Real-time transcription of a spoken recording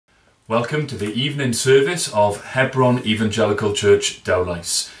Welcome to the evening service of Hebron Evangelical Church,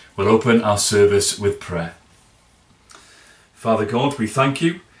 Dowlais. We'll open our service with prayer. Father God, we thank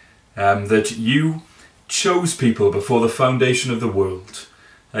you that you chose people before the foundation of the world.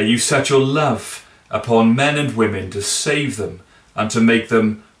 You set your love upon men and women to save them and to make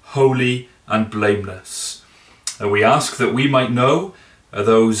them holy and blameless. We ask that we might know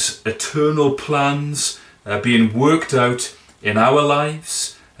those eternal plans being worked out in our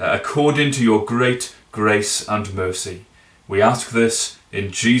lives according to your great grace and mercy. We ask this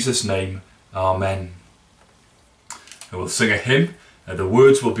in Jesus' name. Amen. And we'll sing a hymn. The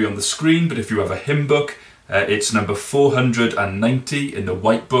words will be on the screen, but if you have a hymn book, it's number 490 in the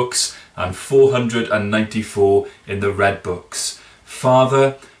white books and 494 in the red books.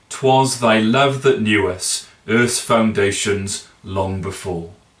 Father, 'twas thy love that knew us, earth's foundations long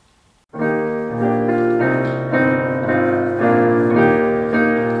before.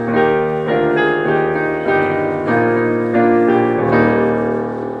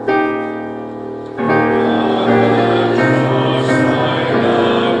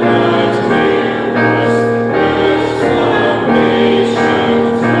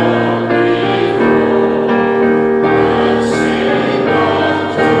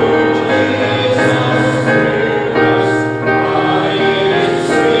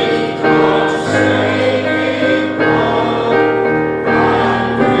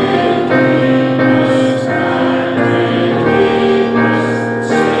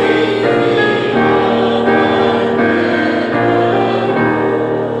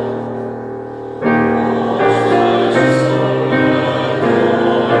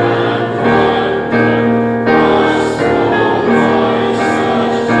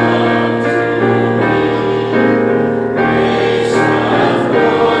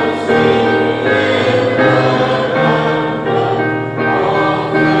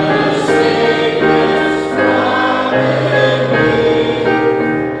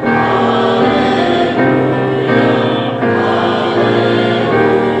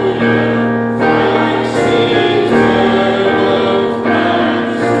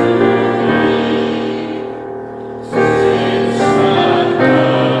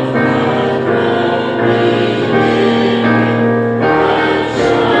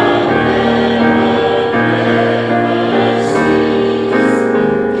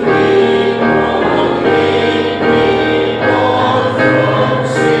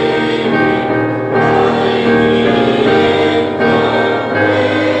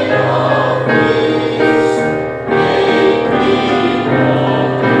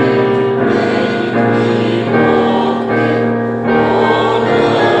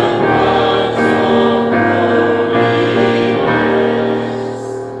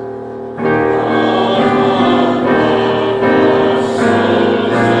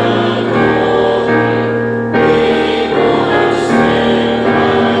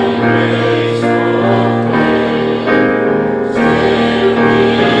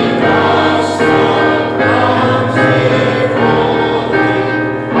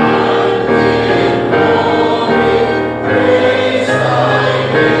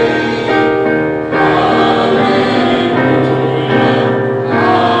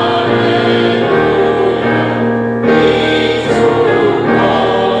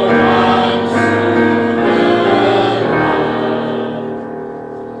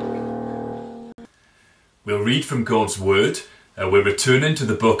 From God's Word. We're returning to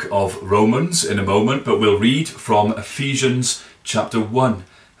the book of Romans in a moment, but we'll read from Ephesians chapter 1.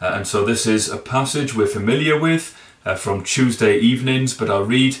 And so this is a passage we're familiar with from Tuesday evenings, but I'll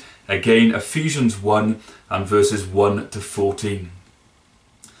read again Ephesians 1 and verses 1 to 14.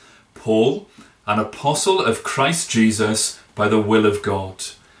 Paul, an apostle of Christ Jesus by the will of God,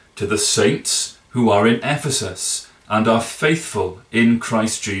 to the saints who are in Ephesus and are faithful in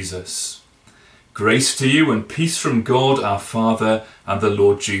Christ Jesus. Grace to you and peace from God our Father and the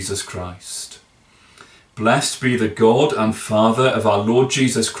Lord Jesus Christ. Blessed be the God and Father of our Lord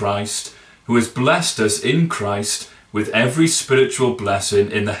Jesus Christ, who has blessed us in Christ with every spiritual blessing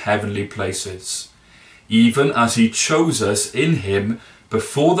in the heavenly places, even as he chose us in him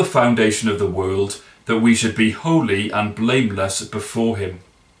before the foundation of the world, that we should be holy and blameless before him.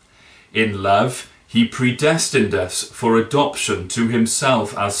 In love he predestined us for adoption to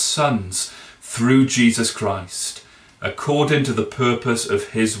himself as sons, through Jesus Christ, according to the purpose of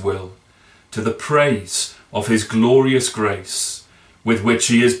his will, to the praise of his glorious grace, with which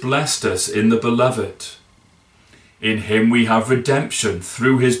he has blessed us in the Beloved. In him we have redemption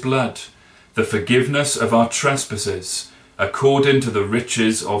through his blood, the forgiveness of our trespasses, according to the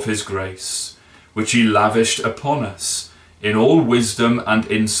riches of his grace, which he lavished upon us, in all wisdom and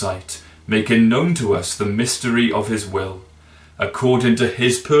insight, making known to us the mystery of his will, according to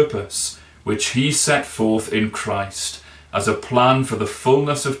his purpose, which he set forth in Christ, as a plan for the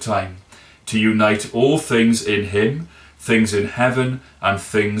fullness of time, to unite all things in him, things in heaven and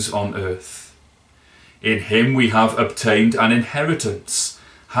things on earth. In him we have obtained an inheritance,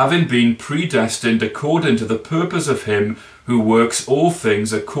 having been predestined according to the purpose of him who works all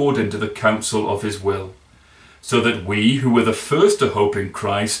things according to the counsel of his will, so that we who were the first to hope in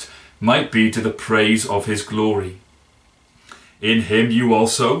Christ might be to the praise of his glory. In him you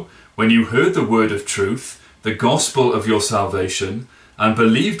also, when you heard the word of truth, the gospel of your salvation, and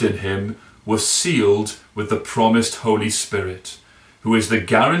believed in him, were sealed with the promised Holy Spirit, who is the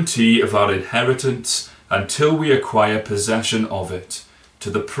guarantee of our inheritance until we acquire possession of it, to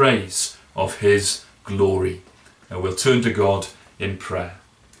the praise of his glory. And we'll turn to God in prayer.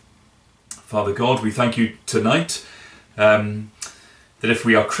 Father God, we thank you tonight that if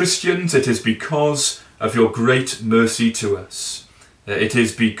we are Christians, it is because of your great mercy to us. It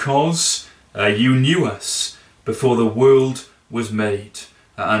is because you knew us before the world was made,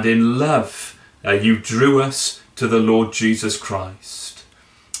 and in love you drew us to the Lord Jesus Christ.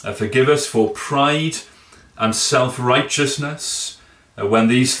 Forgive us for pride and self-righteousness. When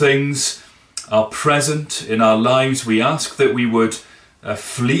these things are present in our lives, we ask that we would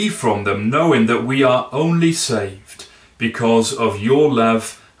flee from them, knowing that we are only saved because of your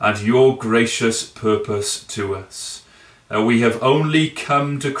love and your gracious purpose to us. We have only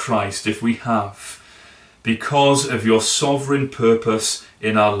come to Christ, if we have, because of your sovereign purpose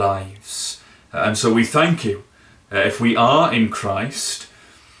in our lives. And so we thank you. If we are in Christ,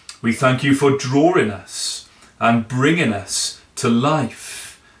 we thank you for drawing us and bringing us to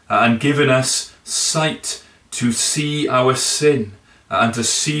life and giving us sight to see our sin and to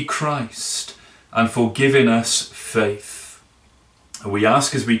see Christ, and for giving us faith. We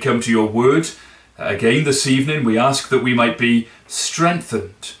ask, as we come to your word again this evening, we ask that we might be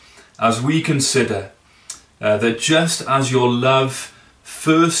strengthened as we consider that just as your love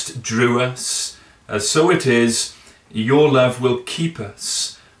first drew us, so it is your love will keep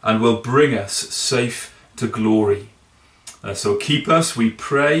us and will bring us safe to glory. So keep us, we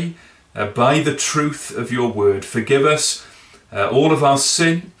pray, by the truth of your word. Forgive us all of our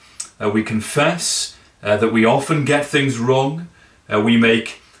sin. We confess that we often get things wrong. We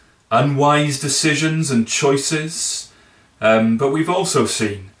make unwise decisions and choices. But we've also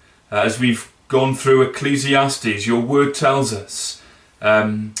seen, as we've gone through Ecclesiastes, your word tells us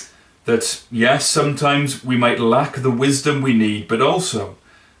that yes, sometimes we might lack the wisdom we need, but also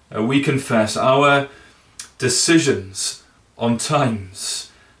we confess our decisions on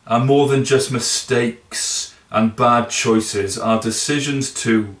times are more than just mistakes and bad choices. Our decisions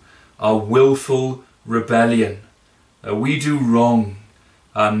too are willful rebellion. We do wrong,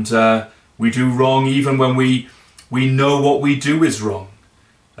 and we do wrong even when we know what we do is wrong,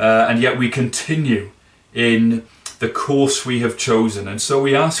 and yet we continue in the course we have chosen. And so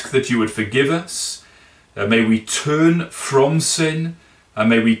we ask that you would forgive us. May we turn from sin, and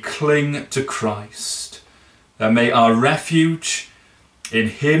may we cling to Christ. May our refuge in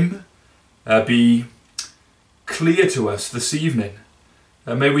him be clear to us this evening.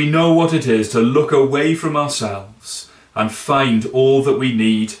 May we know what it is to look away from ourselves and find all that we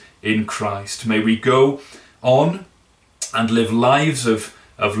need in Christ. May we go on and live lives of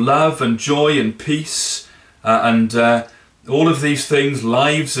love and joy and peace, and all of these things,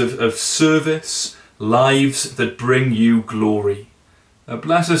 lives of service, lives that bring you glory.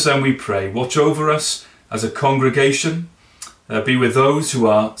 Bless us, and we pray. Watch over us as a congregation. Be with those who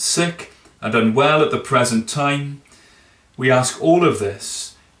are sick and unwell at the present time. We ask all of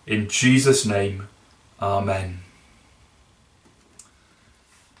this in Jesus' name. Amen.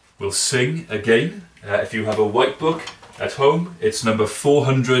 We'll sing again. If you have a white book at home, it's number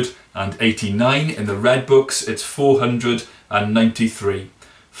 489. In the red books, it's 493.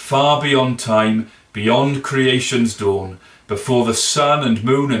 Far beyond time, beyond creation's dawn, before the sun and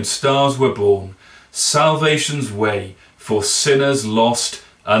moon and stars were born, salvation's way for sinners lost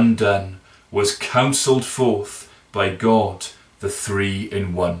undone was counselled forth by God, the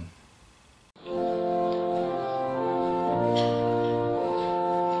Three-in-One.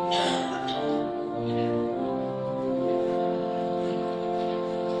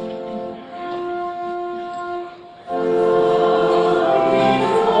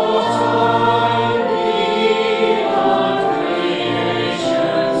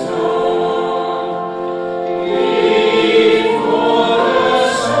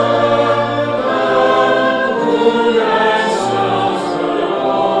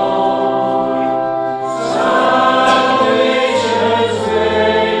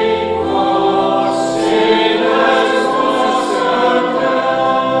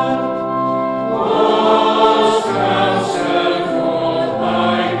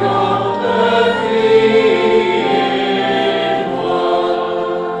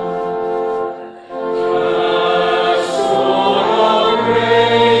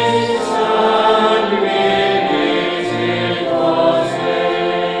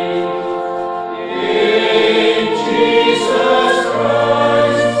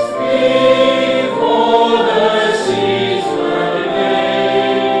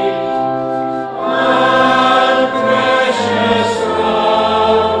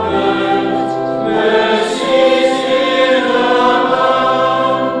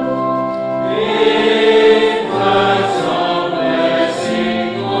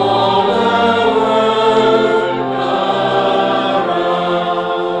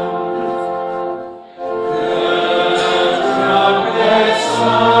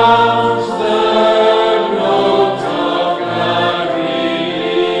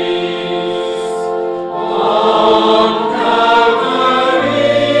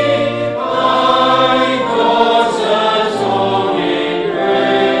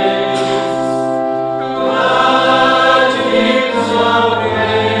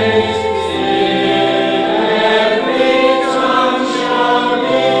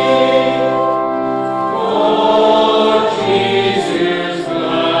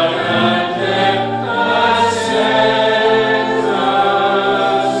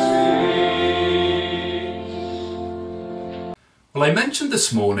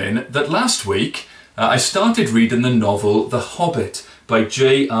 this morning that last week I started reading the novel The Hobbit by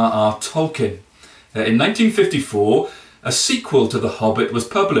J.R.R. Tolkien. In 1954, a sequel to The Hobbit was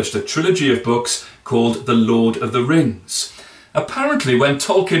published, a trilogy of books called The Lord of the Rings. Apparently, when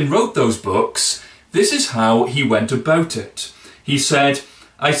Tolkien wrote those books, this is how he went about it. He said,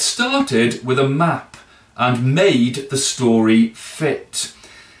 "I started with a map and made the story fit."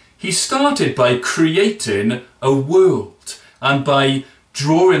 He started by creating a world and by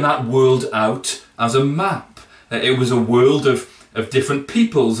drawing that world out as a map. It was a world of different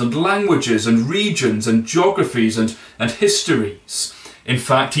peoples and languages and regions and geographies and histories. In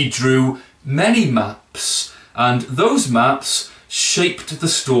fact, he drew many maps, and those maps shaped the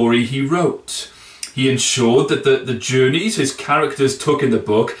story he wrote. He ensured that the journeys his characters took in the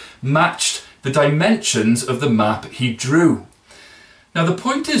book matched the dimensions of the map he drew. Now the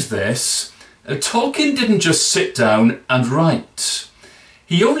point is this, Tolkien didn't just sit down and write.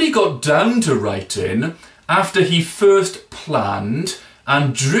 He only got down to writing after he first planned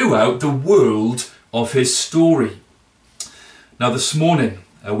and drew out the world of his story. Now this morning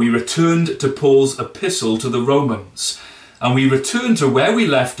we returned to Paul's epistle to the Romans, and we returned to where we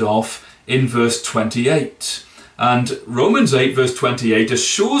left off in verse 28. And Romans 8 verse 28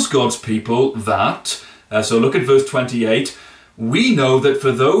 assures God's people that, so look at verse 28, "We know that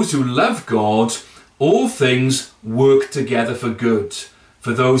for those who love God, all things work together for good,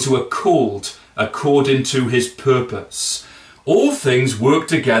 for those who are called according to his purpose." All things work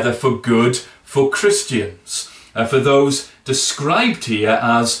together for good for Christians, for those described here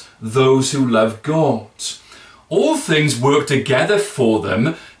as those who love God. All things work together for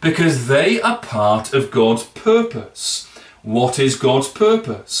them because they are part of God's purpose. What is God's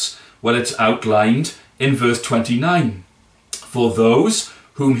purpose? Well, it's outlined in verse 29. "For those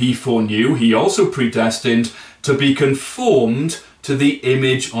whom he foreknew, he also predestined to be conformed to the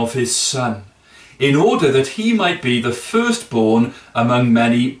image of his Son, in order that he might be the firstborn among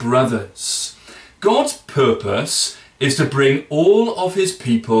many brothers." God's purpose is to bring all of his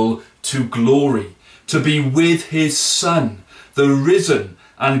people to glory, to be with his Son, the risen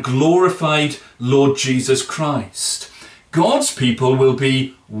and glorified Lord Jesus Christ. God's people will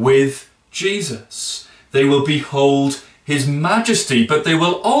be with Jesus. They will behold his majesty, but they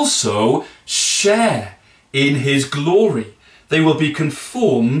will also share in his glory. They will be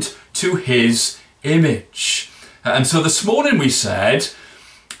conformed to his image. And so this morning we said,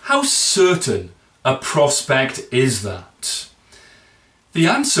 how certain a prospect is that? The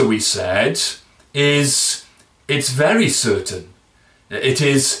answer, we said, is it's very certain. It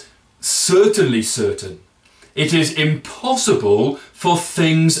is certainly certain. It is impossible for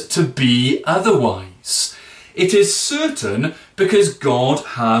things to be otherwise. It is certain because God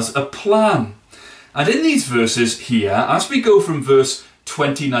has a plan. And in these verses here, as we go from verse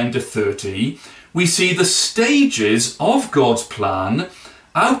 29 to 30, we see the stages of God's plan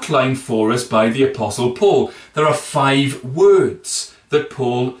outlined for us by the Apostle Paul. There are 5 words that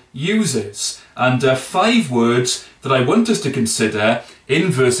Paul uses, and 5 words that I want us to consider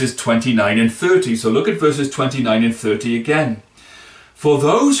in verses 29 and 30. So look at verses 29 and 30 again. "For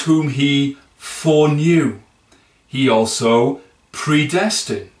those whom he foreknew, he also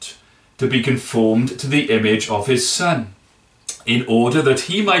predestined to be conformed to the image of his Son, in order that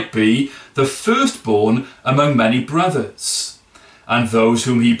he might be the firstborn among many brothers. And those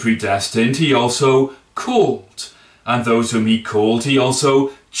whom he predestined, he also called. And those whom he called, he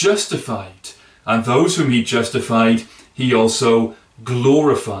also justified. And those whom he justified, he also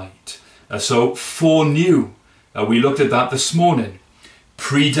glorified." So foreknew, we looked at that this morning.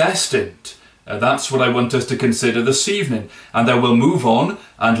 Predestined, that's what I want us to consider this evening. And then we'll move on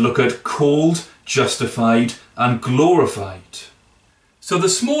and look at called, justified and glorified. So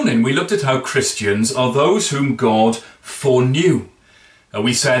this morning we looked at how Christians are those whom God foreknew.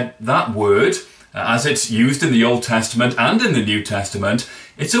 We said that word, as it's used in the Old Testament and in the New Testament,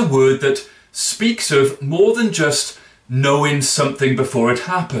 it's a word that speaks of more than just knowing something before it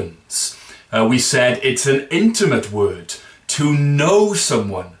happens. We said it's an intimate word, to know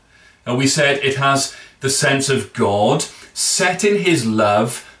someone. We said it has the sense of God setting his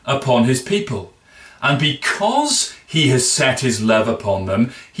love upon his people. And because he has set his love upon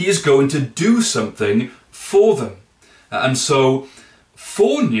them, he is going to do something for them. And so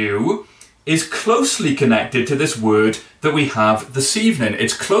foreknew is closely connected to this word that we have this evening.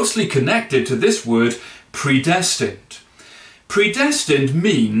 It's closely connected to this word predestined. Predestined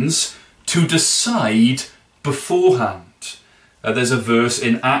means to decide beforehand. There's a verse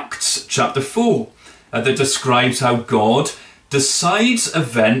in Acts chapter 4 that describes how God decides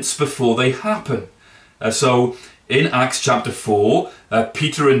events before they happen. So in Acts chapter 4,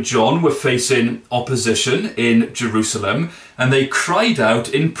 Peter and John were facing opposition in Jerusalem, and they cried out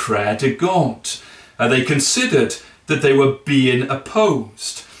in prayer to God. They considered that they were being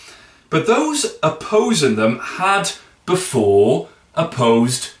opposed. But those opposing them had before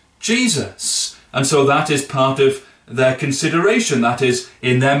opposed Jesus. And so that is part of their consideration. That is,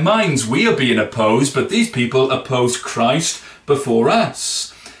 in their minds, we are being opposed, but these people opposed Christ before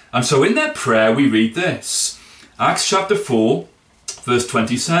us. And so in their prayer we read this, Acts chapter 4, verse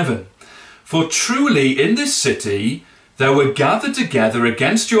 27. For truly in this city there were gathered together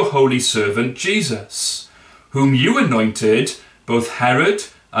against your holy servant Jesus, whom you anointed, both Herod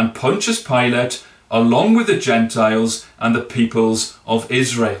and Pontius Pilate, along with the Gentiles and the peoples of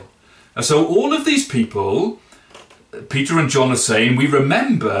Israel. And so all of these people, Peter and John are saying, we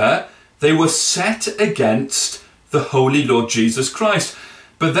remember they were set against the Holy Lord Jesus Christ.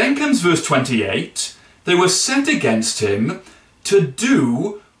 But then comes verse 28, they were set against him to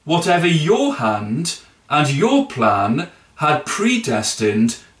do whatever your hand and your plan had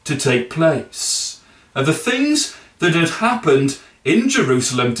predestined to take place. And the things that had happened in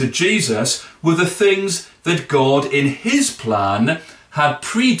Jerusalem to Jesus were the things that God in his plan had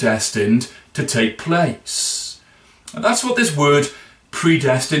predestined to take place. And that's what this word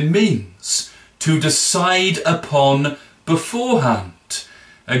predestined means, to decide upon beforehand.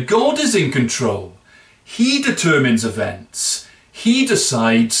 God is in control. He determines events. He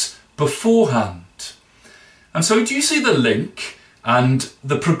decides beforehand. And so do you see the link and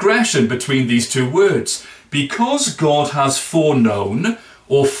the progression between these two words? Because God has foreknown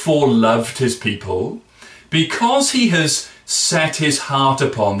or foreloved his people, because he has set his heart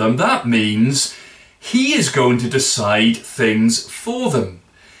upon them, that means he is going to decide things for them.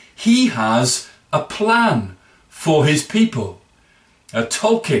 He has a plan for his people.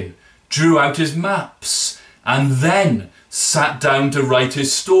 Tolkien drew out his maps and then sat down to write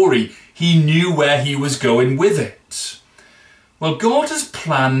his story. He knew where he was going with it. Well, God has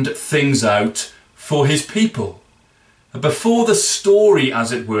planned things out for his people. Before the story,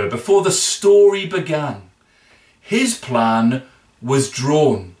 as it were, before the story began, his plan was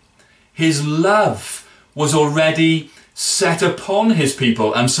drawn. His love was already set upon his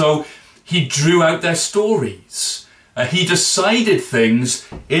people, and so he drew out their stories. He decided things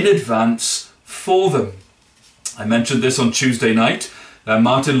in advance for them. I mentioned this on Tuesday night.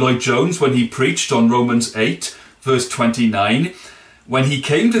 Martin Lloyd-Jones, when he preached on Romans 8, verse 29, when he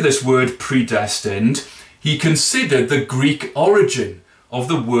came to this word predestined, he considered the Greek origin of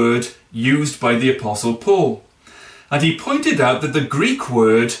the word used by the Apostle Paul. And he pointed out that the Greek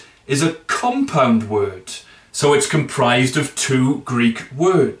word is a compound word, so it's comprised of two Greek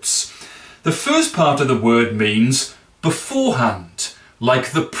words. The first part of the word means beforehand,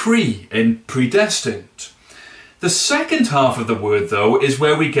 like the pre in predestined. The second half of the word, though, is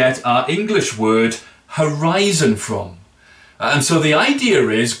where we get our English word horizon from. And so the idea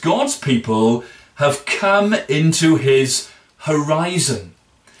is God's people have come into his horizon.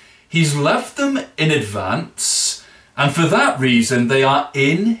 He's loved them in advance, and for that reason they are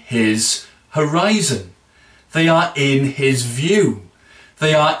in his horizon. They are in his view.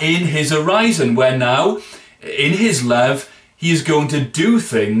 They are in his horizon, where now, in his love, he is going to do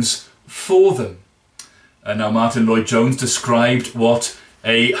things for them. And now Martin Lloyd-Jones described what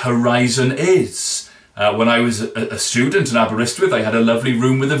a horizon is. When I was a student in Aberystwyth, I had a lovely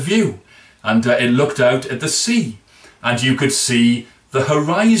room with a view, and it looked out at the sea, and you could see the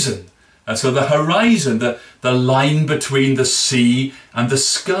horizon. And so the horizon, the line between the sea and the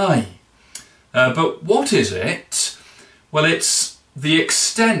sky. But what is it? Well, it's the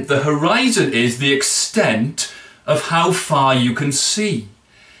extent. The horizon is the extent of how far you can see.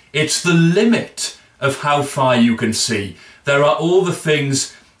 It's the limit of how far you can see. There are all the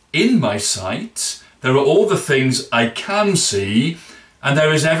things in my sight, there are all the things I can see, and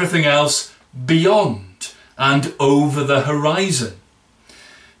there is everything else beyond and over the horizon.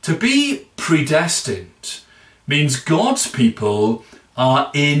 To be predestined means God's people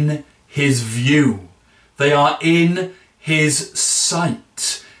are in his view. They are in his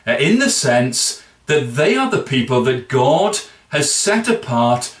sight, in the sense that they are the people that God has set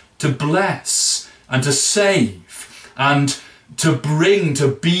apart to bless and to save and to bring to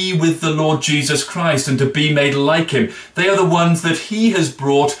be with the Lord Jesus Christ and to be made like him. They are the ones that he has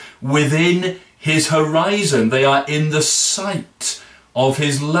brought within his horizon. They are in the sight of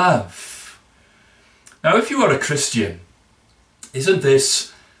his love. Now, if you are a Christian, isn't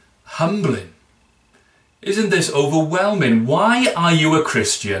this humbling? Isn't this overwhelming? Why are you a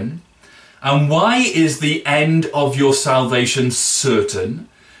Christian? And why is the end of your salvation certain?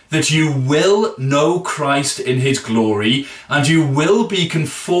 that you will know Christ in his glory and you will be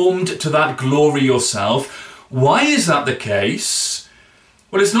conformed to that glory yourself. Why is that the case?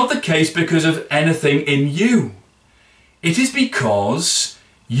 Well, it's not the case because of anything in you. It is because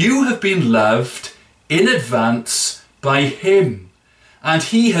you have been loved in advance by him, and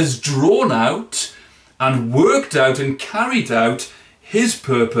he has drawn out and worked out and carried out his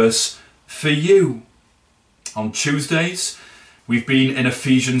purpose for you. On Tuesdays, we've been in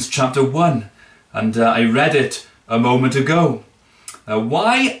Ephesians chapter 1, and I read it a moment ago.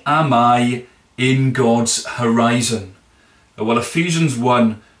 Why am I in God's horizon? Well, Ephesians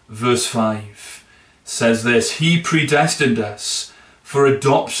 1 verse 5 says this: He predestined us for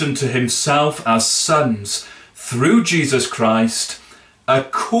adoption to himself as sons through Jesus Christ,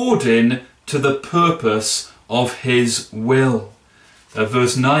 according to the purpose of his will.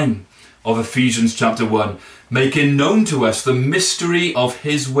 Verse 9 of Ephesians chapter 1, making known to us the mystery of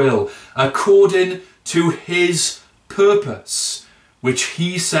his will, according to his purpose, which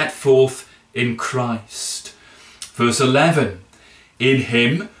he set forth in Christ. Verse 11, in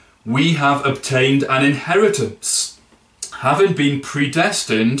him we have obtained an inheritance, having been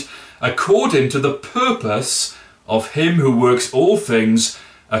predestined according to the purpose of him who works all things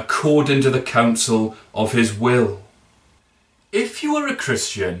according to the counsel of his will. If you are a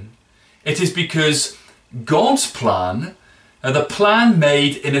Christian, it is because God's plan, the plan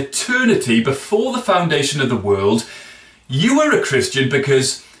made in eternity before the foundation of the world, you are a Christian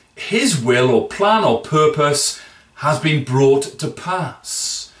because his will or plan or purpose has been brought to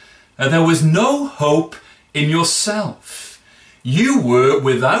pass. There was no hope in yourself. You were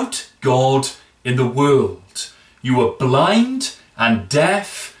without God in the world. You were blind and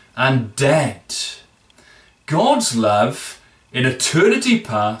deaf and dead. God's love in eternity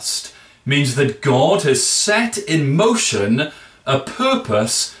past means that God has set in motion a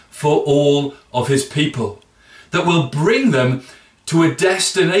purpose for all of his people that will bring them to a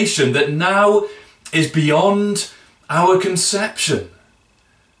destination that now is beyond our conception.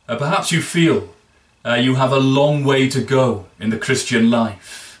 Perhaps you feel you have a long way to go in the Christian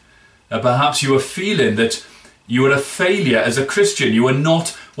life. Perhaps you are feeling that you are a failure as a Christian. You are not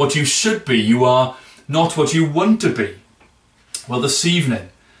what you should be. You are not what you want to be. Well, this evening,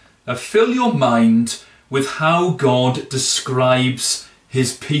 fill your mind with how God describes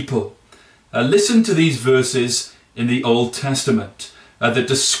his people. Listen to these verses in the Old Testament that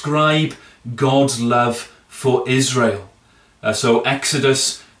describe God's love for Israel. So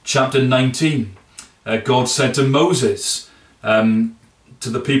Exodus chapter 19, God said to Moses, to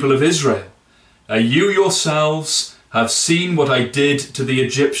the people of Israel, you yourselves have seen what I did to the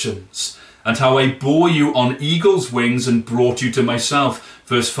Egyptians, and how I bore you on eagle's wings and brought you to myself.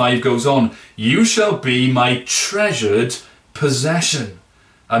 Verse 5 goes on, you shall be my treasured possession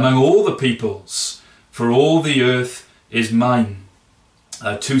among all the peoples, for all the earth is mine.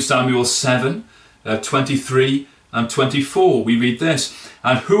 2 Samuel 7, 23 and 24, we read this,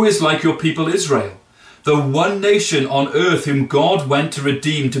 and who is like your people Israel, the one nation on earth whom God went to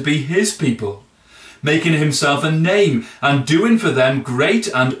redeem to be his people, making himself a name and doing for them great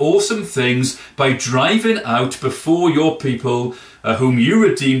and awesome things by driving out before your people, whom you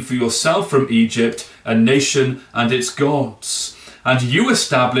redeemed for yourself from Egypt, a nation and its gods. And you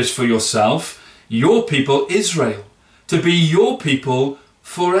established for yourself your people Israel, to be your people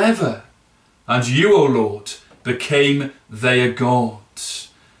forever. And you, O Lord, became their God.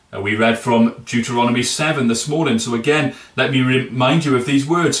 We read from Deuteronomy 7 this morning, so again, let me remind you of these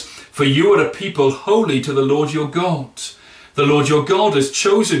words. For you are a people holy to the Lord your God. The Lord your God has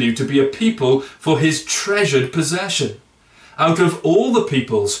chosen you to be a people for his treasured possession. Out of all the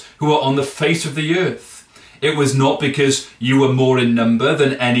peoples who are on the face of the earth, it was not because you were more in number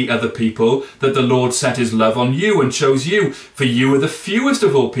than any other people that the Lord set his love on you and chose you, for you are the fewest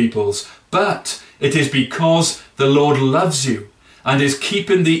of all peoples, but it is because the Lord loves you and is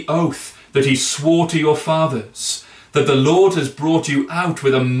keeping the oath that he swore to your fathers, that the Lord has brought you out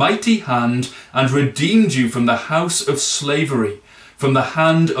with a mighty hand and redeemed you from the house of slavery, from the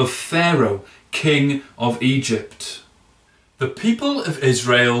hand of Pharaoh, king of Egypt. The people of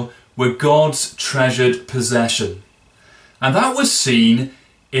Israel were God's treasured possession, and that was seen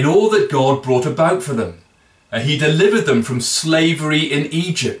in all that God brought about for them. He delivered them from slavery in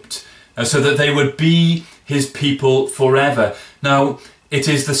Egypt, so that they would be his people forever. Now, it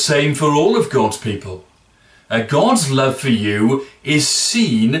is the same for all of God's people. God's love for you is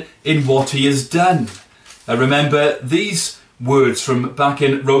seen in what he has done. Remember these words from back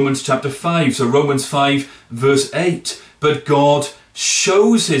in Romans chapter 5. So Romans 5 verse 8. But God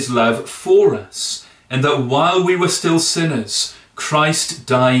shows his love for us, in that while we were still sinners, Christ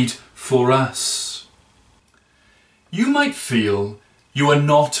died for us. You might feel you are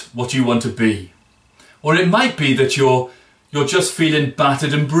not what you want to be. Or it might be that you're just feeling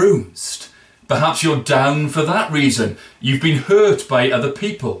battered and bruised. Perhaps you're down for that reason. You've been hurt by other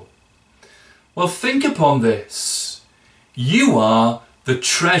people. Well, think upon this. You are the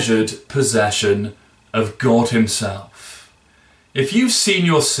treasured possession of God himself. If you've seen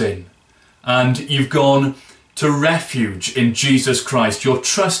your sin and you've gone to refuge in Jesus Christ, you're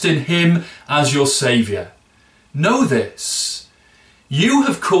trusting him as your saviour, know this. You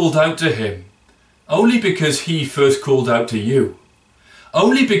have called out to him only because he first called out to you.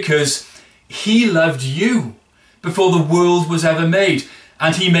 Only because he loved you before the world was ever made.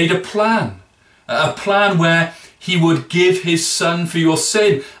 And he made a plan where he would give his son for your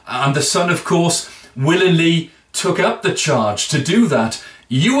sin. And the son, of course, willingly took up the charge to do that.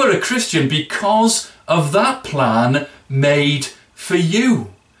 You are a Christian because of that plan made for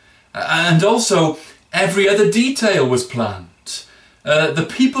you. And also, every other detail was planned. The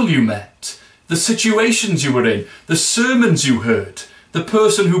people you met, the situations you were in, the sermons you heard, the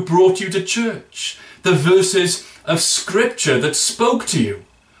person who brought you to church, the verses of scripture that spoke to you,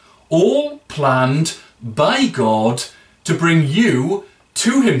 all planned by God to bring you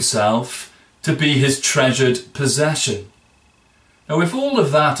to himself to be his treasured possession. Now, if all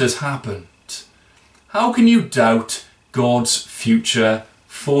of that has happened, how can you doubt God's future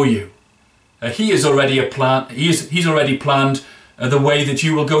for you? He has already He's already planned the way that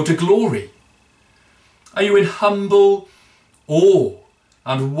you will go to glory. Are you in humble awe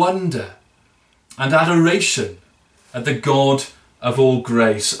and wonder and adoration at the God of all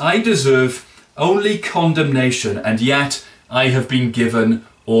grace? I deserve only condemnation, and yet I have been given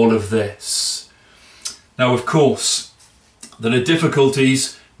all of this. Now, of course, there are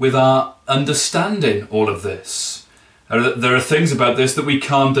difficulties with our understanding all of this. There are things about this that we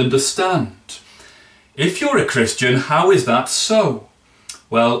can't understand. If you're a Christian, how is that so?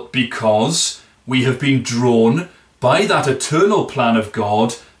 Well, because we have been drawn by that eternal plan of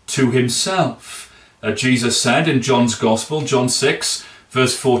God to himself. Jesus said in John's Gospel, John 6,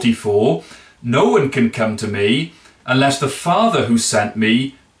 verse 44, "No one can come to me unless the Father who sent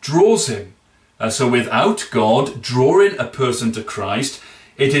me draws him." So without God drawing a person to Christ,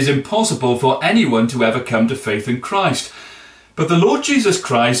 it is impossible for anyone to ever come to faith in Christ. But the Lord Jesus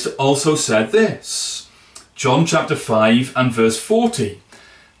Christ also said this, John chapter 5 and verse 40,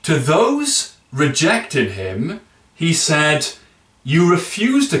 "To those rejecting him, he said, 'You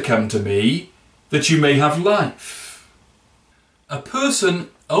refuse to come to me that you may have life.'" A person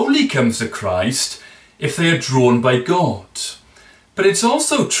only comes to Christ if they are drawn by God. But it's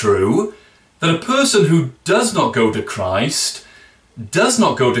also true that a person who does not go to Christ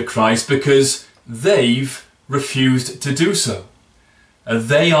because they've refused to do so.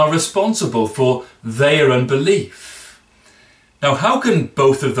 They are responsible for their unbelief. Now, how can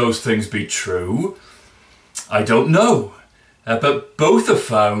both of those things be true? I don't know, but both are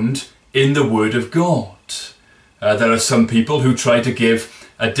found in the Word of God. There are some people who try to give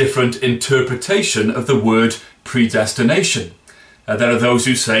a different interpretation of the word predestination. There are those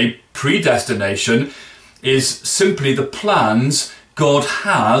who say predestination is simply the plans God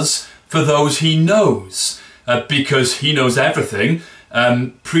has for those he knows. Because he knows everything,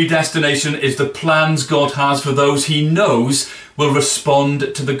 predestination is the plans God has for those he knows will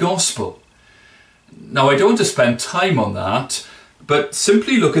respond to the gospel. Now, I don't want to spend time on that, but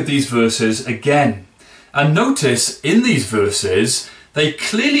simply look at these verses again. And notice in these verses, they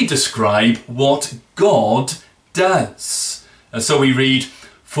clearly describe what God does. And so we read,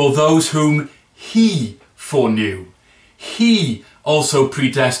 "For those whom he foreknew, he also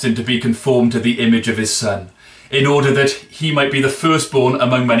predestined to be conformed to the image of his Son, in order that he might be the firstborn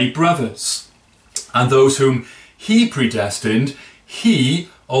among many brothers. And those whom he predestined, he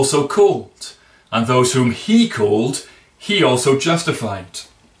also called. And those whom he called, he also justified.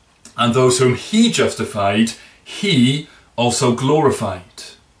 And those whom he justified, he also glorified."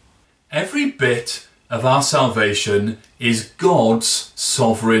 Every bit of our salvation is God's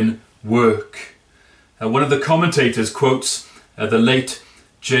sovereign work. One of the commentators quotes the late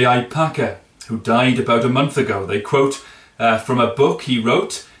J.I. Packer, who died about a month ago. They quote from a book he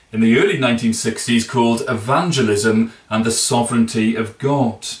wrote in the early 1960s called Evangelism and the Sovereignty of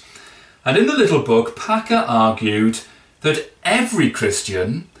God. And in the little book, Packer argued that every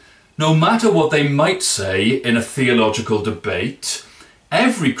Christian, no matter what they might say in a theological debate,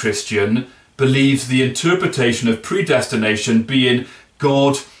 every Christian believes the interpretation of predestination being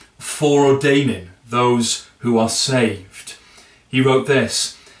God foreordaining those who are saved. He wrote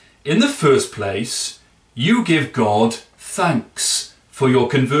this, "In the first place, you give God thanks for your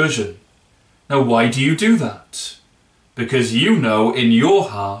conversion. Now, why do you do that? Because you know in your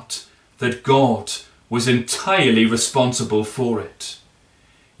heart that God was entirely responsible for it.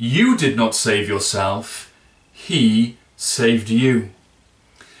 You did not save yourself, He saved you.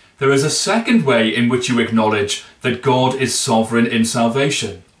 There is a second way in which you acknowledge that God is sovereign in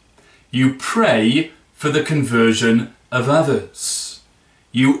salvation. You pray for the conversion of others.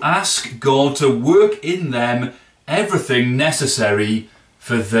 You ask God to work in them everything necessary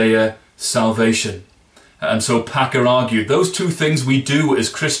for their salvation. And so Packer argued those two things we do as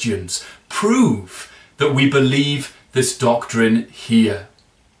Christians prove that we believe this doctrine here.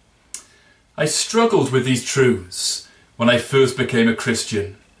 I struggled with these truths when I first became a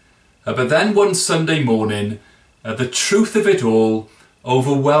Christian. But then one Sunday morning, the truth of it all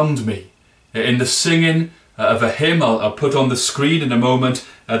overwhelmed me. In the singing of a hymn, I'll put on the screen in a moment,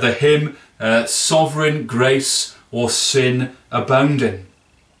 the hymn, Sovereign Grace or Sin Abounding.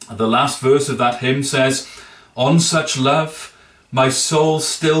 The last verse of that hymn says, "On such love my soul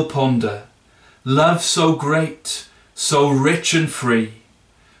still ponder, love so great, so rich and free.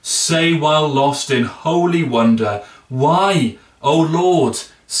 Say while lost in holy wonder, why, O Lord,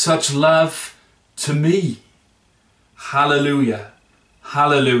 such love to me? Hallelujah,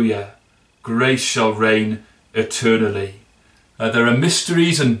 hallelujah, grace shall reign eternally." There are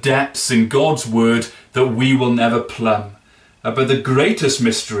mysteries and depths in God's word that we will never plumb. But the greatest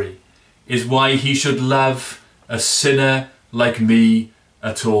mystery is why He should love a sinner like me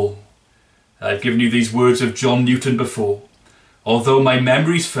at all. I've given you these words of John Newton before. Although my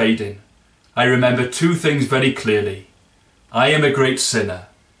memory's fading, I remember two things very clearly. I am a great sinner,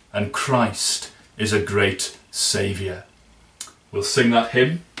 and Christ is a great Saviour. We'll sing that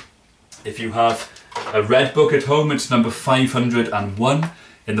hymn. If you have a red book at home, it's number 501.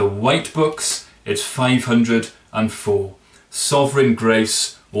 In the white books, it's 504. Sovereign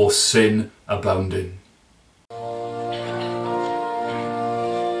Grace or Sin Abounding.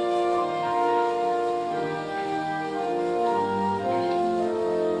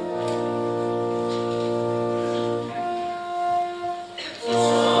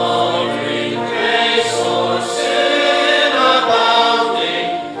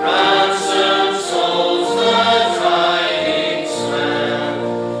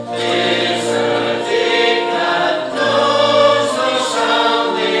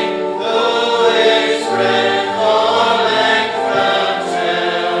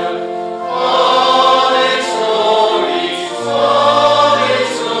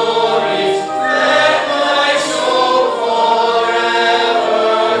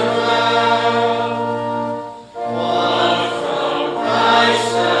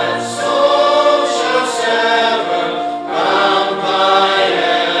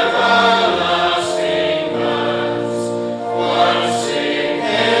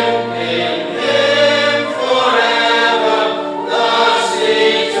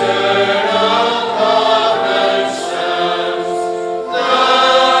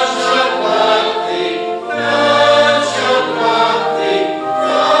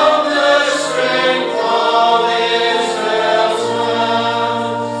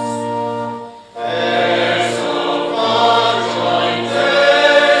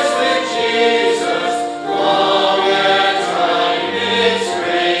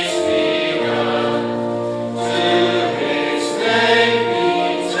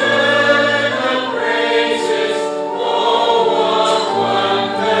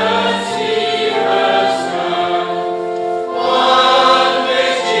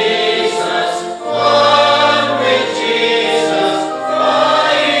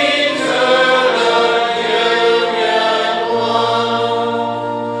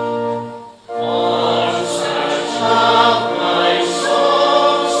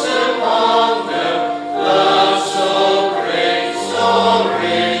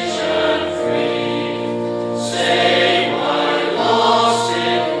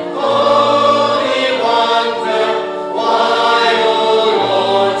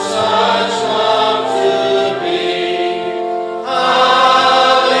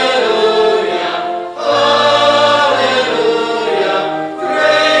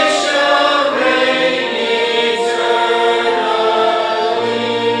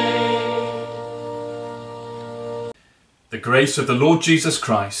 The grace of the Lord Jesus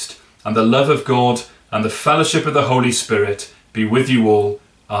Christ, and the love of God, and the fellowship of the Holy Spirit be with you all.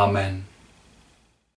 Amen.